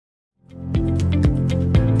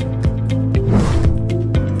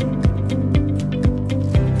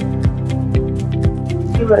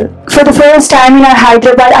for the first time in our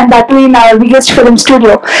Hyderabad, and that too in our biggest film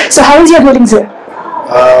studio. So how is your feeling, sir?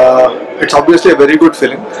 It's obviously a very good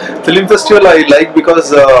film. Film festival I like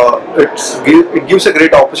because it gives a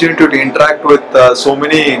great opportunity to interact with so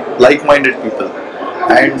many like-minded people,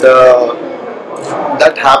 and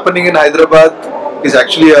that happening in Hyderabad is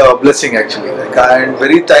actually a blessing. Actually, like, I am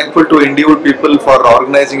very thankful to Indiwood people for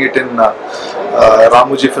organizing it in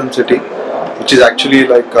Ramoji Film City, which is actually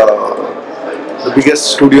like the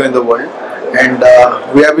biggest studio in the world. And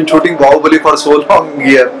we have been shooting Bahubali for so long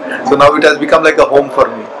here, so now it has become like a home for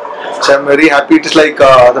me. So I'm very happy. It's like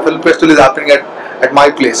the film festival is happening at my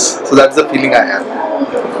place, so that's the feeling I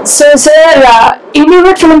have. So, sir,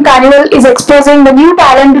 Indiwood Film Carnival is exposing the new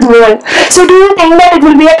talent to the world. So, do you think that it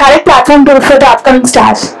will be a correct platform for the upcoming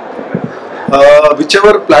stars?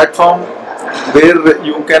 Whichever platform where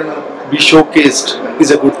you can be showcased is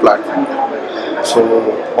a good platform. So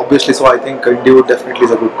obviously, so I think Indiwood definitely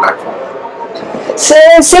is a good platform. So,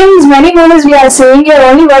 since many movies we are saying you're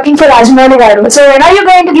only working for Rajamouli garu. So, when are you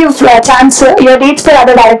going to give chance your dates for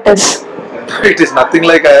other directors? It is nothing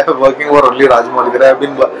like I am working for only Rajamouli. I have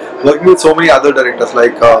been working with so many other directors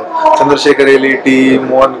like Chandra Sekhar Yeleti,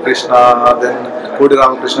 Mohan Krishna, then Kodi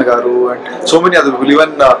Ramakrishna garu, and so many other people.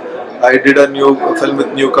 Even I did a new film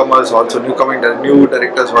with newcomers also, new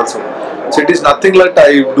directors also. So it is nothing like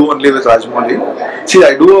I do only with Rajamouli. See,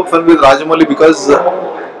 I do a film with Rajamouli because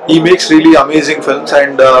he makes really amazing films,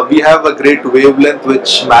 and we have a great wavelength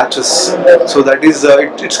which matches. So that is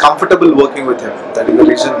it's comfortable working with him. That is the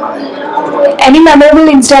reason why. Any memorable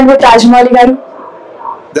incident with Rajamouli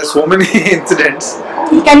garu? There's so many incidents.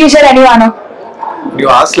 Can you share any one? When you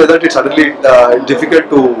ask like that, it's suddenly difficult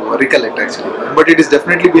to recollect actually. But it has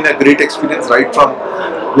definitely been a great experience right from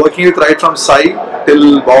Sai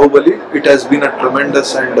till Bahubali. It has been a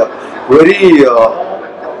tremendous and very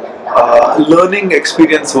learning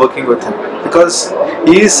experience working with him, because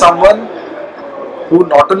he is someone who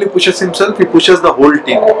not only pushes himself, he pushes the whole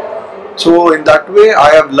team. So in that way,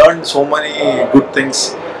 I have learned so many good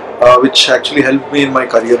things which actually helped me in my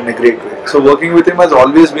career in a great way. So working with him has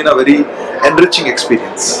always been a very enriching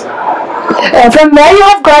experience. From where you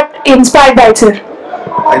have got inspired by, sir?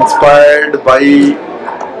 Inspired by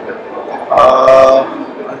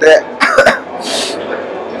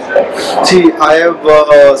see, I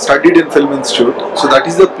have studied in Film Institute, so that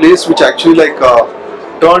is the place which actually like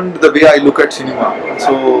turned the way I look at cinema.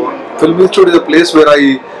 So Film Institute is a place where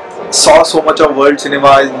I saw so much of world cinema,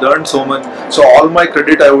 I learned so much. So all my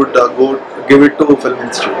credit I would go give it to Film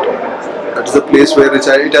Institute. That is the place where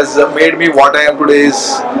it has made me what I am today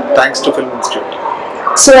is thanks to Film Institute.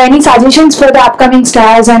 So any suggestions for the upcoming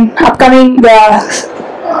stars and upcoming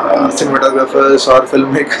cinematographers or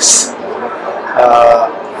filmmakers?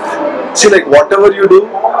 See, like whatever you do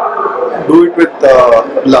it with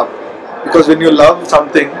love, because when you love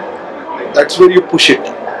something, that's where you push it.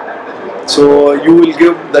 So you will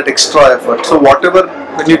give that extra effort. So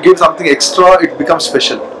when you give something extra, it becomes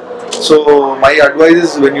special. So my advice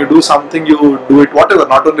is, when you do something, you do it whatever,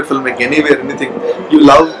 not only filmmaking, anywhere, anything. You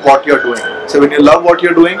love what you're doing. So when you love what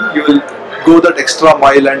you're doing, you will go that extra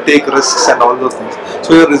mile and take risks and all those things.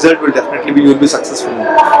 So your result will definitely be, you will be successful.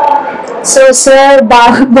 So, sir,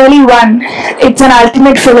 Bahubali 1, it's an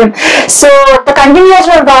ultimate film. So, the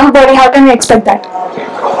continuation of Bahubali, how can we expect that?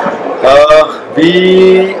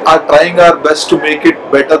 We are trying our best to make it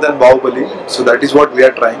better than Bahubali. So that is what we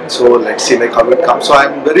are trying. So let's see like how it comes. So I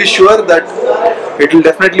am very sure that it will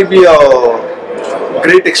definitely be a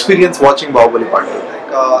great experience watching Bahubali Part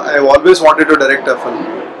 2. I have always wanted to direct a film.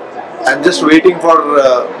 I am just waiting for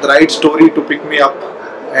the right story to pick me up,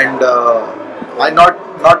 and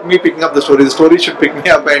not me picking up the story. The story should pick me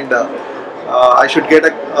up, and I should get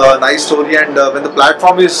a nice story. And when the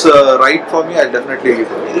platform is right for me, I'll definitely give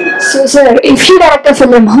it. So, sir, if you direct a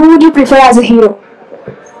film, who would you prefer as a hero?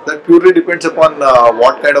 That purely depends upon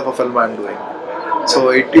what kind of a film I'm doing. So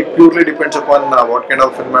it purely depends upon what kind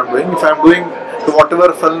of film I'm doing. If I'm doing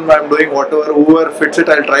whatever film I'm doing, whoever fits it,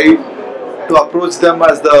 I'll try to approach them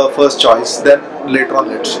as the first choice. Then later on,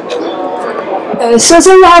 let's see. So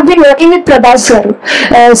you have been working with Prabhas sir.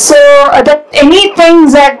 Any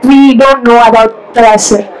things that we don't know about Prabhas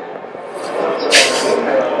sir?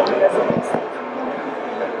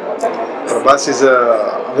 Prabhas is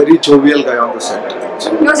a very jovial guy on the set.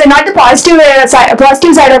 No, sir, not the positive side of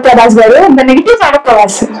Prabhas sir, the negative side of Prabhas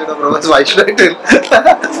sir. Prabhas, why should I tell?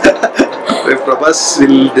 If Prabhas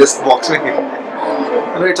will just box me.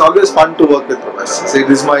 It's always fun to work with Prabhas. So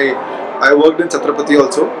I worked in Chhatrapati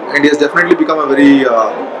also, and he has definitely become a very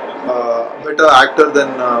better actor than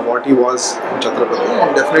what he was in Chhatrapati,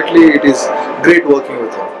 and definitely it is great working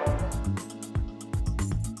with him.